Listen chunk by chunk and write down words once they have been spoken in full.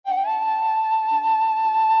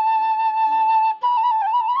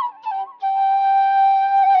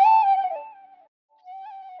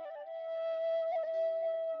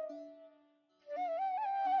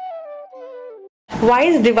Why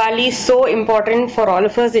is Diwali so important for all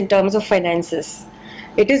of us in terms of finances?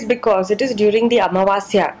 It is because it is during the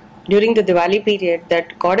Amavasya, during the Diwali period,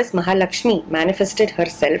 that goddess Mahalakshmi manifested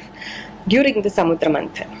herself during the Samudra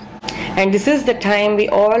Manthan. And this is the time we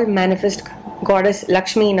all manifest goddess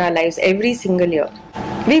Lakshmi in our lives every single year.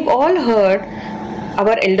 We've all heard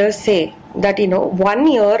our elders say that 1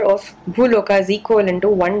 year of Bhuloka is equivalent to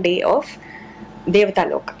 1 day of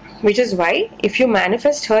Devataloka. Which is why if you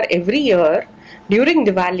manifest her every year during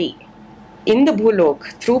Diwali in the Bhulok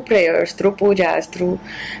through prayers, through pujas, through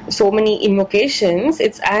so many invocations,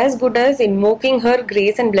 it's as good as invoking her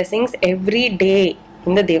grace and blessings every day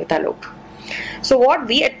in the Devatalok. So what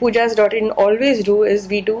we at poojas.in always do is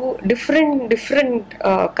we do different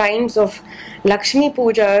kinds of Lakshmi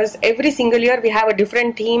pujas. Every single year we have a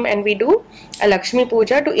different theme and we do a Lakshmi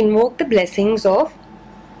puja to invoke the blessings of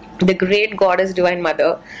the great goddess, divine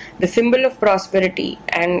mother, the symbol of prosperity.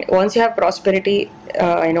 And once you have prosperity,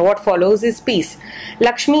 what follows is peace.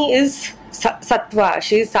 Lakshmi is sattva,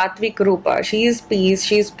 she is sattvic rupa, she is peace,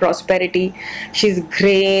 she is prosperity, she is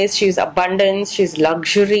grace, she is abundance, she is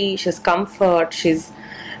luxury, she is comfort, she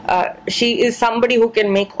is somebody who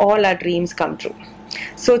can make all our dreams come true.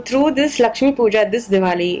 So through this Lakshmi puja, this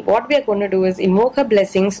Diwali, what we are going to do is invoke her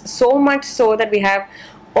blessings, so much so that we have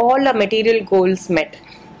all our material goals met.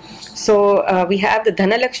 So we have the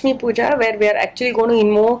Dhanalakshmi puja, where we are actually going to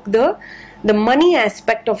invoke the money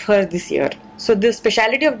aspect of her this year. So the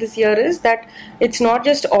speciality of this year is that it's not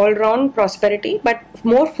just all round prosperity, but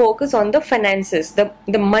more focus on the finances,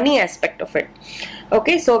 the money aspect of it.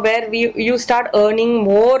 Okay, so where you start earning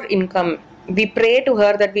more income. We pray to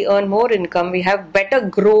her that we earn more income, we have better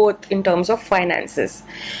growth in terms of finances.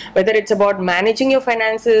 Whether it's about managing your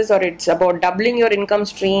finances or it's about doubling your income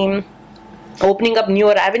stream, opening up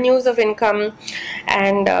newer avenues of income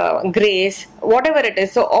and grace, whatever it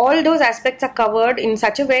is. So all those aspects are covered in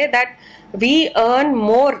such a way that we earn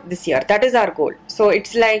more this year. That is our goal. So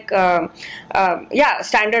it's like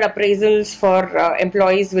standard appraisals for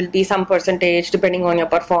employees will be some percentage depending on your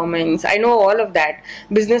performance. I know all of that.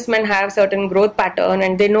 Businessmen have certain growth pattern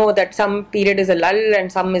and they know that some period is a lull and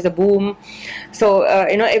some is a boom. So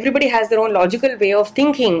everybody has their own logical way of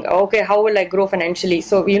thinking. Okay, how will I grow financially?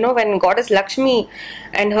 So when goddess Lakshmi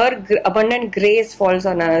and her abundant grace falls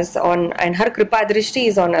on us, and her kripa drishti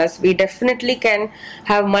is on us, we definitely can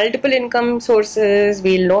have multiple income sources.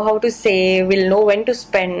 We'll know how to save, we'll know when to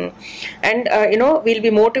spend, and we'll be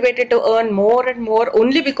motivated to earn more and more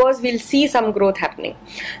only because we'll see some growth happening.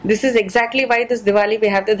 This is exactly why this Diwali we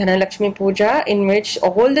have the Dhanalakshmi puja, in which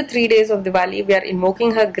all the 3 days of Diwali we are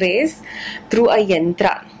invoking her grace through a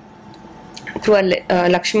yantra. Through a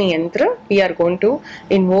Lakshmi Yantra, we are going to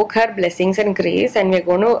invoke her blessings and grace, and we are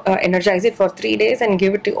going to energize it for 3 days and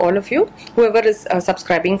give it to all of you, whoever is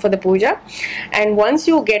subscribing for the puja. And once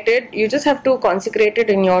you get it, you just have to consecrate it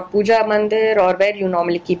in your puja mandir or where you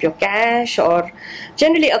normally keep your cash, or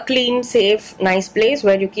generally a clean, safe, nice place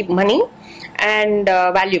where you keep money and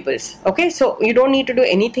valuables. Okay, so you don't need to do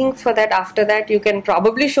anything for that. After that, you can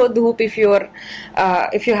probably show dhoop if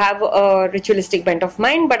you have a ritualistic bent of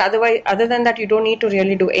mind, but otherwise, other than that, you don't need to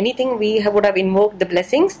really do anything. We would have invoked the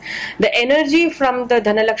blessings. The energy from the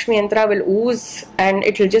Dhanalakshmi Yantra will ooze and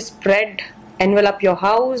it will just spread, envelop your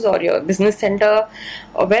house or your business center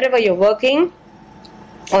or wherever you're working,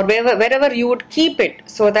 or wherever you would keep it,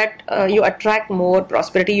 so that you attract more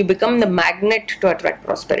prosperity. You become the magnet to attract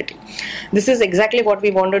prosperity. This is exactly what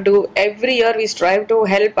we want to do. Every year we strive to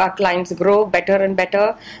help our clients grow better and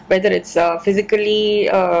better, whether it's physically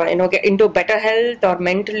get into better health, or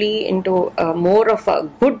mentally into more of a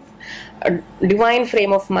good divine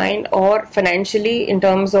frame of mind, or financially in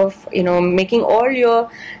terms of making all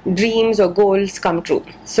your dreams or goals come true.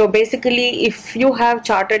 So basically, if you have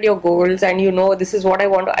charted your goals and this is what I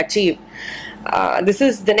want to achieve, this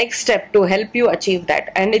is the next step to help you achieve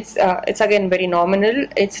that. And it's again very nominal.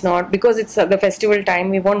 It's not because it's the festival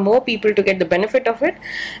time. We want more people to get the benefit of it.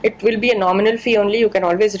 It will be a nominal fee only. You can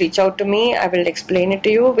always reach out to me. I will explain it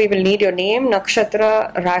to you. We will need your name,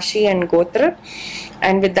 nakshatra, rashi and gotra,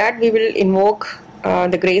 and with that we will invoke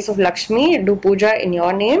the grace of Lakshmi, do puja in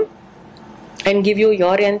your name and give you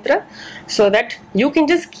your yantra, so that you can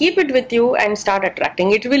just keep it with you and start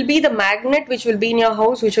attracting. It will be the magnet which will be in your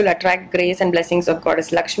house, which will attract grace and blessings of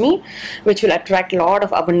goddess Lakshmi, which will attract a lot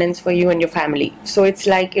of abundance for you and your family. So it's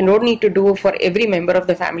like you don't need to do for every member of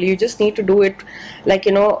the family. You just need to do it like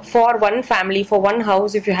for one family, for one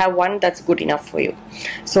house. If you have one, that's good enough for you.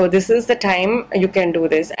 So this is the time you can do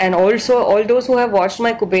this. And also, all those who have watched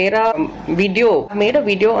my Kubera video, I made a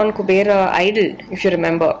video on Kubera idol, if you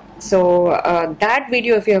remember. So that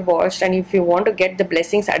video, if you have watched, and if you want to get the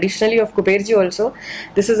blessings additionally of Kuberji also,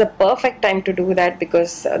 this is a perfect time to do that,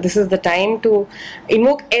 because this is the time to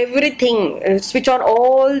invoke everything, switch on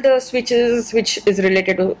all the switches which is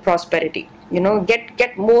related to prosperity.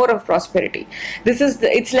 Get more of prosperity.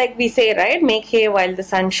 It's like we say, right, make hay while the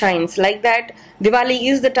sun shines. Like that, Diwali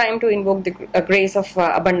is the time to invoke the grace of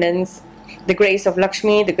abundance, the grace of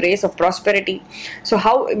Lakshmi, the grace of prosperity. So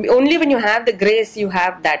how only when you have the grace, you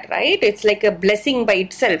have that, right? It's like a blessing by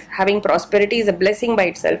itself. Having prosperity is a blessing by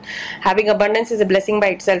itself. Having abundance is a blessing by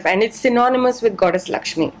itself, and it's synonymous with Goddess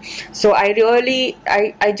Lakshmi. So I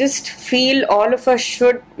just feel all of us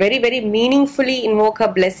should very, very meaningfully invoke her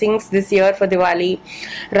blessings this year for Diwali,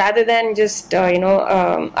 rather than just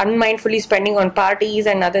unmindfully spending on parties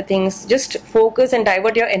and other things. Just focus and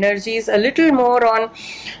divert your energies a little more on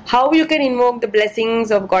how you can invoke the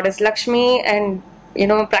blessings of Goddess Lakshmi. And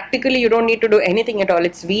practically you don't need to do anything at all.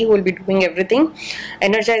 It's we who will be doing everything,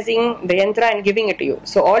 energizing the yantra and giving it to you.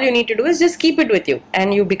 So all you need to do is just keep it with you,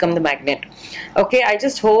 and you become the magnet. Okay, I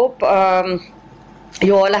just hope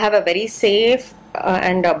you all have a very safe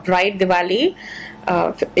and bright Diwali.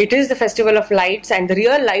 It is the festival of lights, and the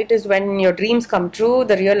real light is when your dreams come true.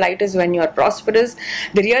 The real light is when you are prosperous.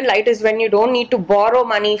 The real light is when you don't need to borrow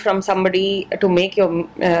money from somebody to make your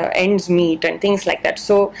ends meet and things like that.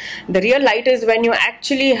 So the real light is when you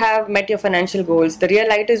actually have met your financial goals. The real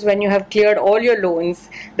light is when you have cleared all your loans.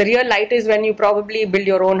 The real light is when you probably build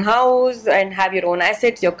your own house and have your own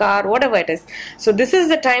assets, your car, whatever it is. So this is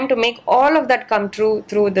the time to make all of that come true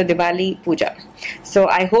through the Diwali puja. So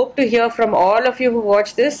I hope to hear from all of you who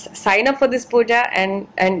watch this. Sign up for this puja and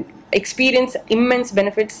experience immense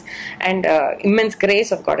benefits and immense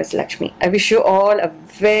grace of Goddess Lakshmi. I wish you all a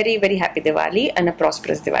very, very happy Diwali and a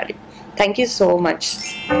prosperous Diwali. Thank you so much.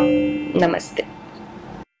 Namaste.